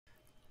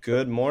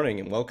Good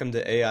morning and welcome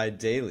to AI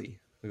Daily.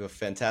 We have a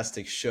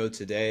fantastic show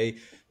today.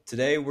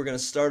 Today we're going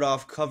to start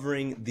off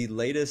covering the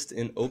latest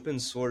in open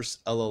source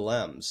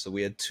LLMs. So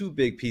we had two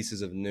big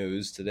pieces of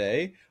news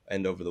today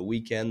and over the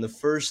weekend. The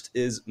first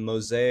is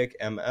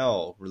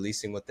MosaicML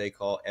releasing what they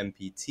call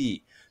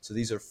MPT. So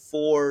these are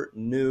four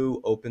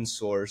new open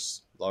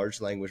source large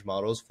language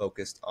models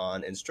focused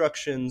on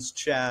instructions,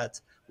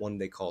 chat, one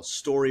they call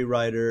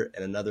StoryWriter,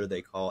 and another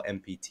they call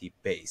MPT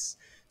Base.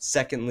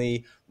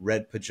 Secondly,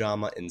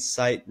 RedPajama and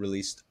Sight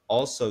released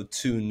also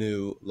two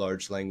new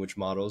large language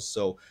models.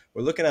 So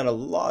we're looking at a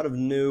lot of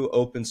new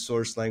open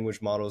source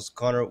language models.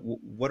 Connor,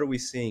 what are we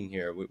seeing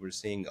here? We're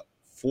seeing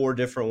four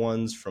different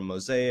ones from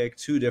Mosaic,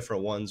 two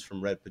different ones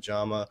from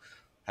RedPajama.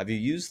 Have you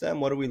used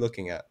them? What are we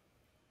looking at?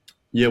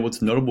 Yeah,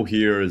 what's notable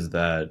here is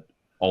that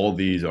all of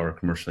these are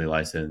commercially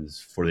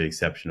licensed for the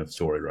exception of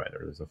StoryWriter.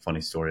 There's a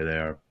funny story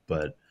there,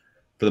 but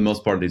for the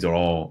most part, these are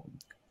all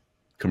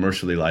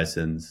commercially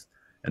licensed.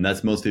 And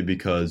that's mostly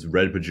because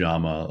Red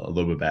Pajama, a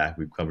little bit back,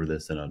 we've covered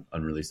this in an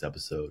unreleased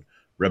episode.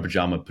 Red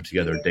Pajama put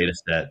together a data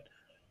set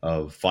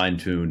of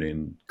fine-tuned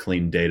and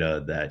clean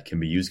data that can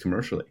be used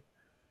commercially.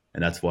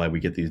 And that's why we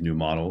get these new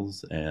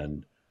models.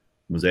 And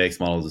Mosaic's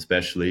models,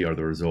 especially, are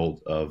the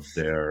result of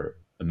their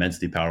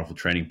immensely powerful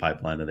training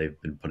pipeline that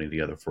they've been putting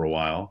together for a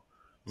while.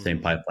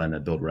 Same pipeline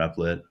that built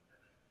Replit.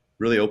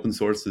 Really, open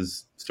source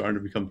is starting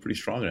to become pretty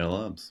strong in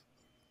LLMs.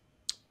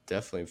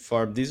 Definitely.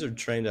 Farb, these are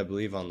trained, I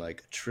believe, on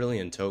like a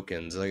trillion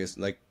tokens.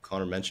 Like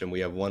Connor mentioned,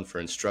 we have one for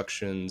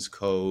instructions,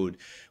 code.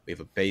 We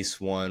have a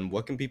base one.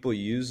 What can people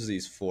use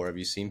these for? Have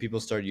you seen people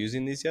start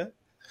using these yet?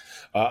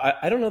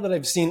 I don't know that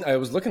I've seen. I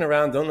was looking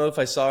around. Don't know if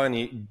I saw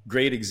any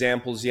great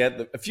examples yet.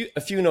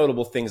 A few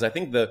notable things. I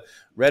think the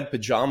Red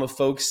Pajama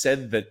folks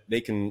said that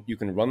you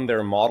can run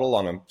their model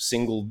on a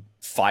single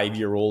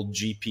 5-year-old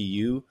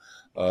GPU,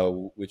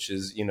 which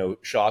is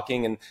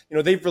shocking. And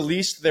they've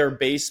released their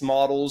base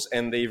models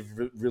and they've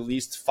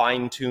released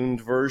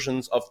fine-tuned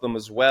versions of them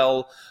as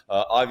well.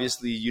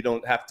 Obviously, you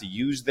don't have to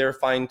use their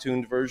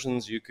fine-tuned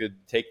versions. You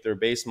could take their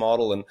base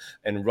model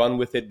and run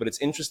with it. But it's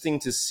interesting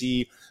to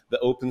see the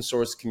open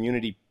source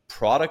community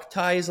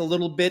productize a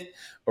little bit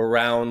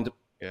around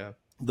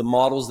the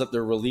models that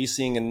they're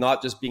releasing and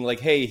not just being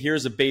like, hey,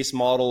 here's a base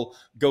model,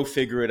 go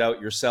figure it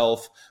out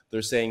yourself.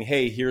 They're saying,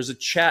 hey, here's a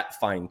chat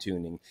fine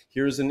tuning.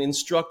 Here's an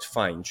instruct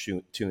fine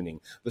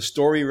tuning. The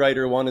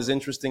StoryWriter one is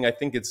interesting. I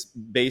think it's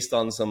based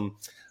on some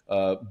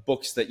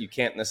books that you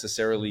can't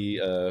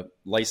necessarily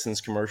license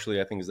commercially.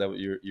 I think, is that what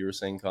you were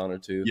saying, Connor,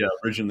 too? Yeah,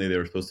 originally they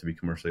were supposed to be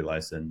commercially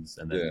licensed,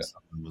 and then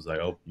someone was like,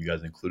 "Oh, you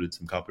guys included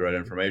some copyright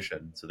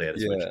information," so they had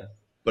to switch it.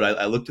 But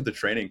I looked at the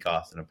training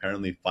cost, and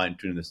apparently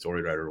fine-tuning the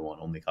StoryWriter one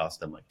only cost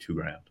them like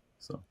 $2,000.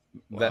 So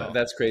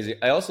that's crazy.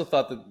 I also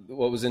thought that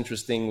what was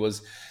interesting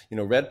was,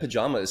 Red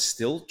Pajama is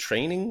still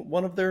training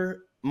one of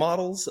their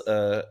models.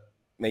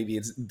 Maybe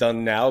it's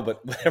done now,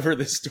 but whenever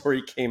this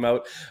story came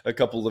out a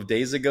couple of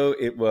days ago,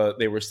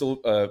 they were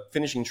still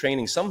finishing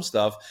training some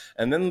stuff,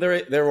 and then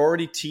they're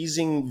already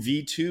teasing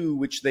V2,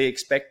 which they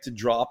expect to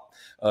drop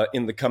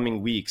in the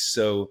coming weeks.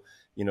 So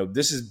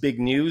this is big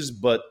news,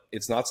 but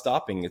it's not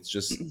stopping. It's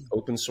just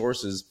open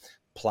source is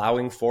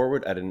plowing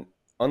forward at an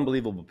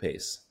unbelievable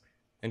pace.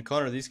 And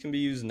Connor, these can be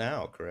used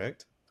now,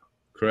 correct?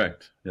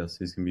 Correct. Yes,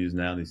 these can be used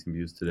now. These can be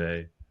used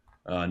today.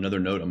 Another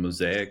note on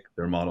Mosaic,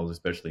 their model is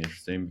especially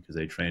interesting because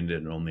they trained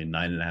it in only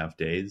 9.5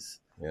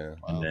 days. Yeah.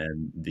 Wow. And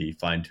then the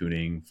fine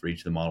tuning for each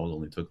of the models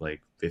only took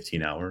like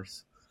 15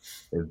 hours.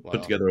 We'll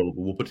put together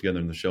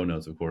in the show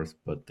notes, of course,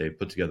 but they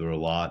put together a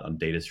lot on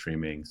data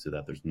streaming so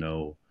that there's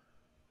no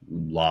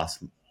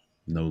loss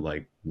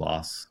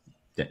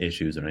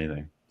issues or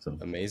anything. So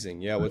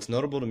amazing. Yeah, what's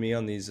notable to me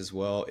on these as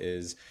well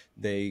is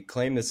they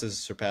claim this is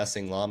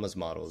surpassing Llama's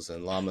models,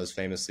 and Llama's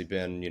famously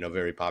been,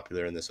 very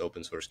popular in this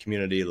open source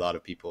community. A lot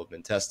of people have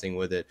been testing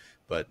with it,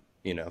 but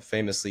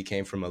famously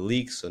came from a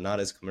leak, so not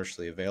as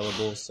commercially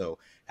available. So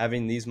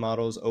having these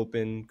models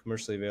open,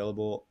 commercially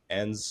available,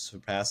 and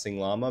surpassing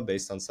Llama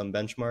based on some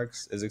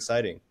benchmarks is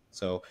exciting.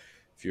 So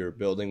if you're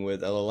building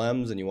with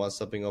LLMs and you want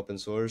something open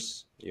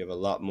source, you have a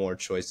lot more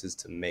choices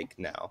to make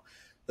now.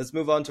 Let's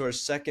move on to our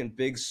second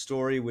big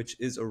story, which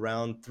is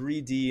around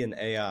 3D and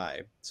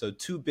AI. So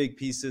two big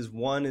pieces.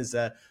 One is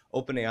that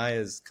OpenAI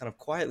has kind of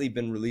quietly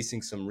been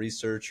releasing some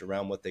research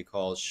around what they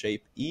call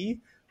Shape E,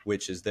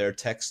 which is their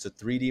text to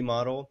 3D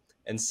model.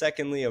 And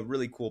secondly, a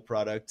really cool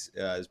product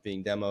is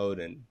being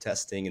demoed and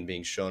testing and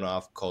being shown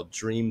off called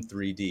Dream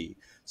 3D.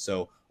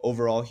 So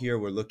overall here,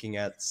 we're looking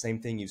at the same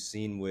thing you've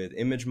seen with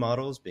image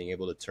models, being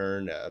able to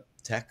turn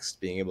text,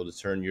 being able to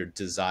turn your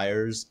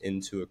desires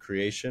into a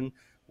creation.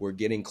 We're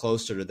getting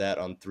closer to that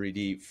on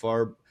 3D.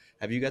 Farb,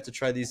 have you got to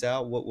try these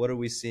out? What are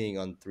we seeing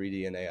on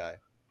 3D and AI?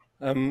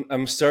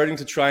 I'm starting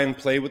to try and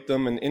play with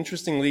them, and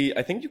interestingly,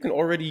 I think you can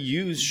already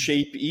use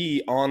Shape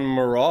E on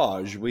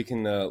Mirage. We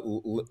can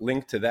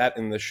link to that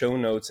in the show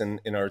notes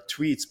and in our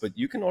tweets, but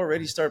you can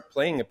already start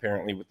playing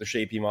apparently with the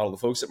Shape E model. The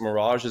folks at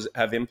Mirage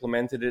have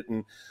implemented it,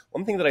 and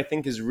one thing that I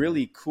think is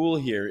really cool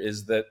here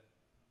is that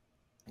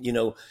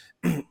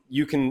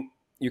you can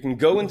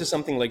go into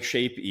something like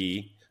Shape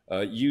E.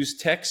 use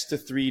text to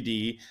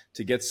 3D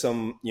to get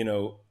some,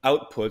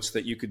 outputs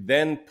that you could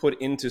then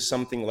put into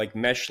something like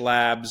Mesh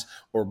Labs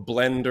or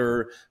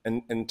Blender,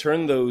 and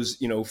turn those,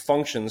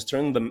 functions,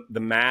 turn the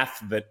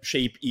math that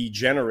Shape E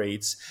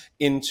generates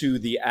into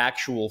the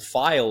actual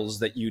files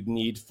that you'd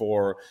need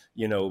for,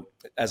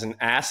 as an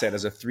asset,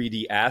 as a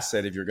 3D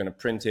asset, if you're going to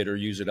print it or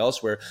use it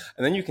elsewhere.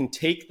 And then you can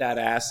take that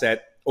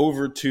asset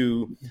over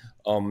to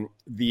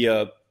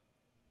the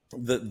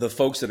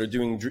folks that are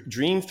doing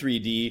Dream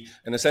 3D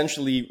and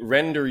essentially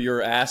render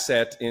your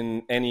asset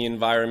in any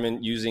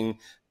environment using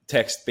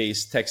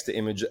text-based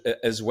text-to-image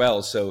as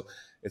well. So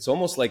it's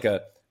almost like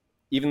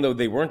even though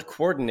they weren't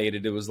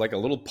coordinated, it was like a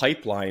little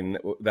pipeline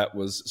that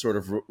was sort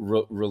of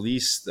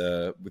released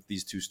with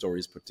these two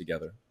stories put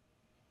together.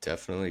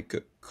 Definitely.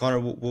 Connor,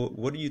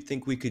 what do you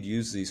think we could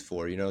use these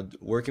for?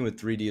 Working with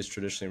 3D is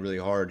traditionally really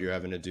hard. You're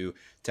having to do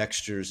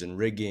textures and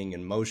rigging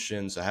and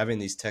motion. So having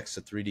these text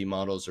to 3D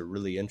models are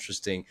really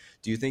interesting.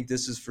 Do you think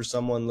this is for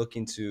someone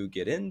looking to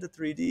get into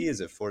 3D?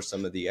 Is it for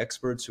some of the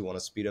experts who want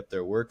to speed up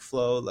their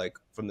workflow? Like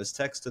from this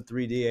text to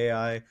 3D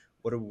AI,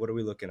 what are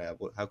we looking at?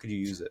 How could you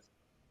use it?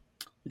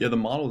 Yeah, the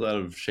models out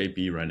of Shape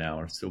E right now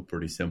are still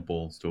pretty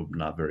simple, still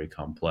not very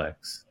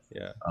complex.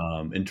 Yeah.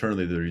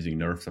 Internally, they're using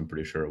NERFs, I'm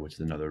pretty sure, which is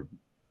another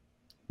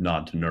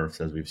nod to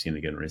NERFs as we've seen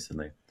again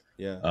recently.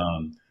 Yeah.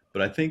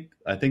 But I think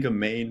a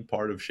main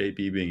part of Shape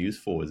E being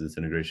useful is its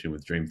integration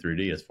with Dream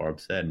 3D. As Farb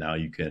said, now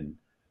you can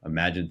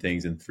imagine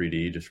things in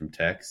 3D just from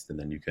text, and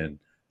then you can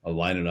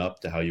align it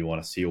up to how you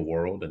want to see a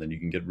world, and then you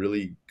can get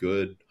really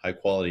good, high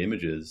quality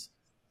images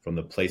from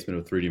the placement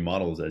of 3D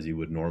models as you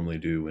would normally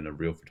do in a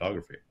real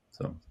photography.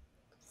 So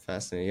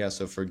fascinating. Yeah.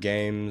 So for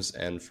games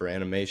and for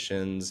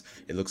animations,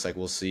 it looks like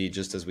we'll see,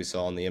 just as we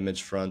saw on the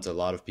image front, a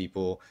lot of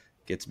people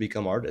get to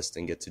become artists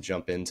and get to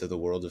jump into the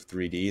world of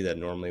 3D that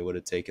normally would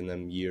have taken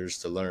them years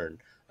to learn.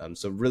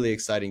 So really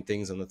exciting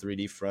things on the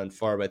 3D front.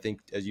 Farb, I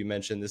think, as you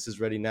mentioned, this is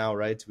ready now,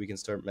 right? We can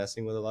start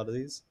messing with a lot of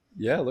these.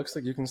 Yeah, it looks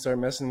like you can start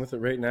messing with it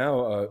right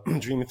now.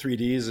 Dream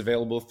 3D is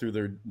available through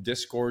their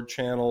Discord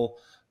channel,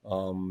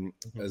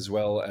 as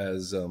well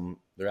as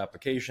their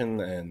application.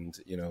 And,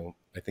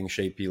 I think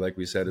Shape E, like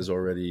we said, is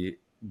already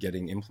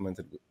getting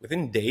implemented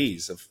within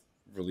days of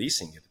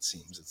releasing it, it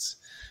seems.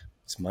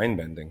 It's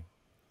mind-bending.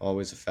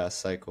 Always a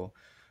fast cycle.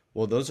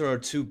 Well, those are our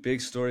two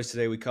big stories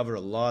today. We covered a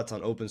lot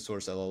on open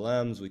source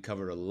LLMs. We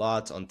covered a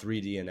lot on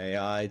 3D and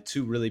AI,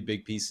 two really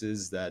big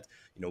pieces that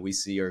we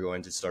see are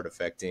going to start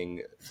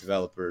affecting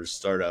developers,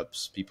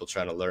 startups, people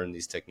trying to learn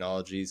these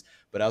technologies.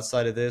 But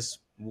outside of this,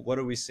 what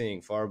are we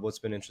seeing? Farb, what's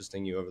been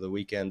interesting you over the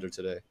weekend or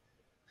today?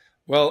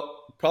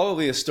 Well,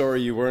 probably a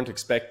story you weren't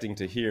expecting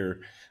to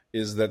hear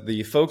is that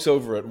the folks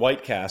over at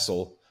White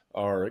Castle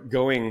are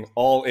going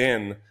all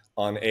in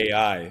on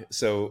AI.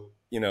 So,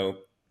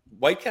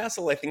 White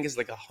Castle, I think, is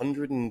like a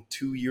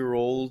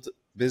 102-year-old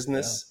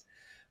business,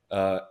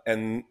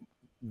 and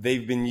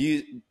they've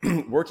been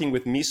working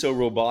with Miso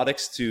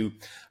Robotics to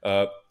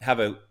have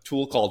a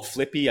tool called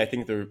Flippy. I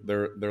think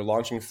they're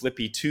launching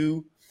Flippy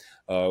 2,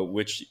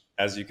 which,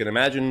 as you can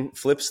imagine,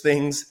 flips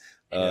things.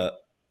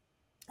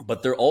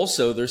 But their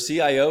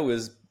CIO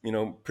is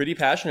pretty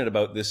passionate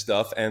about this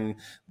stuff, and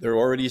they're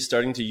already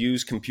starting to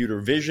use computer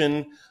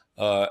vision,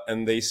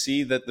 and they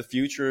see that the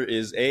future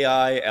is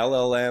AI,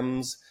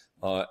 LLMs.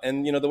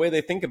 And the way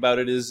they think about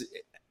it is,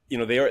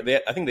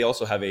 I think they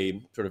also have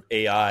a sort of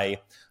AI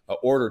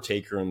order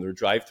taker in their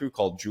drive-through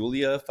called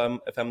Julia,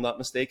 if I'm not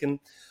mistaken.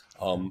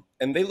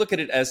 And they look at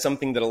it as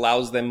something that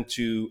allows them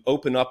to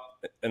open up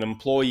an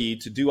employee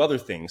to do other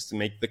things, to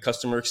make the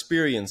customer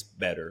experience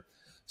better.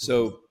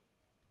 So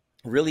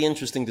really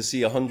interesting to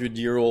see a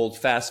 100-year-old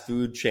fast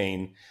food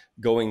chain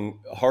going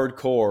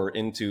hardcore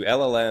into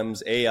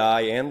LLMs,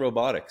 AI, and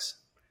robotics.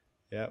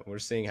 Yeah, we're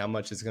seeing how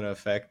much it's going to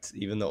affect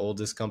even the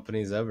oldest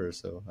companies ever.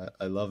 So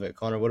I love it.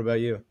 Connor, what about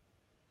you?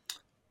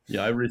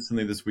 Yeah, I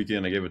recently this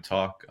weekend I gave a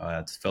talk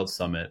at Felt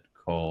Summit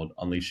called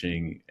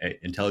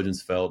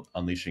Intelligence Felt,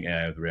 Unleashing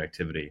AI with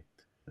Reactivity.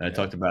 And I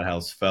talked about how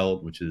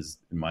Svelte, which is,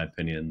 in my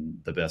opinion,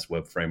 the best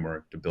web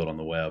framework to build on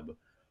the web.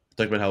 I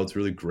talked about how it's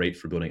really great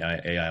for building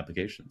AI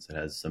applications. It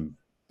has some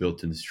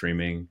built-in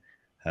streaming,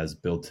 has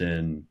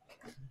an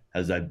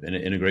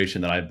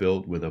integration that I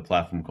built with a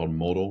platform called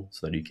Modal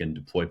so that you can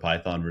deploy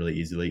Python really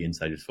easily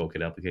inside your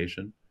SvelteKit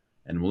application.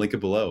 And we'll link it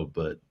below.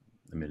 But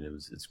I mean,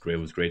 it's great. It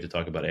was great to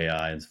talk about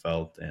AI and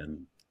Svelte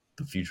and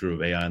the future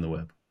of AI on the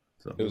web.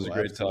 So it was a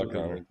great talk,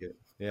 Connor.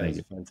 Yeah, it was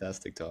a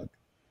fantastic talk.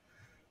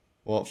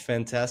 Well,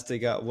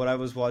 fantastic. What I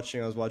was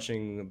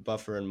watching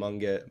Buffer and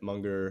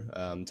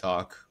Munger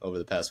talk over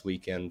the past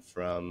weekend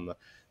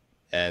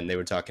and they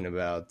were talking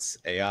about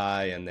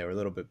AI, and they were a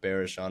little bit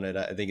bearish on it.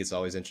 I think it's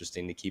always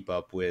interesting to keep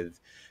up with,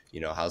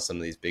 how some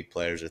of these big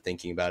players are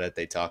thinking about it.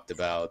 They talked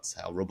about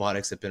how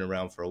robotics have been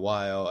around for a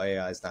while.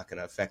 AI is not going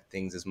to affect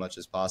things as much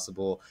as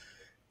possible.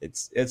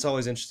 It's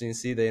always interesting to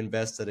see they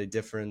invest at a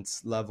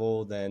different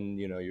level than,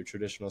 your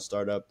traditional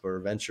startup or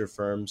venture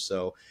firm.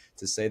 So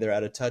to say they're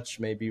out of touch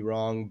may be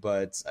wrong,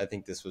 but I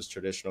think this was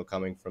traditional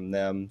coming from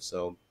them.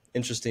 So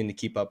interesting to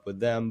keep up with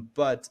them.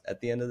 But at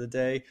the end of the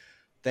day,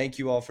 Thank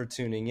you all for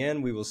tuning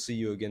in. We will see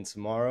you again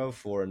tomorrow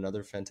for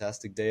another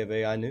fantastic day of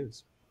AI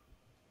news.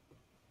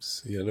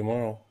 See you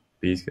tomorrow.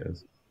 Peace,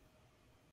 guys.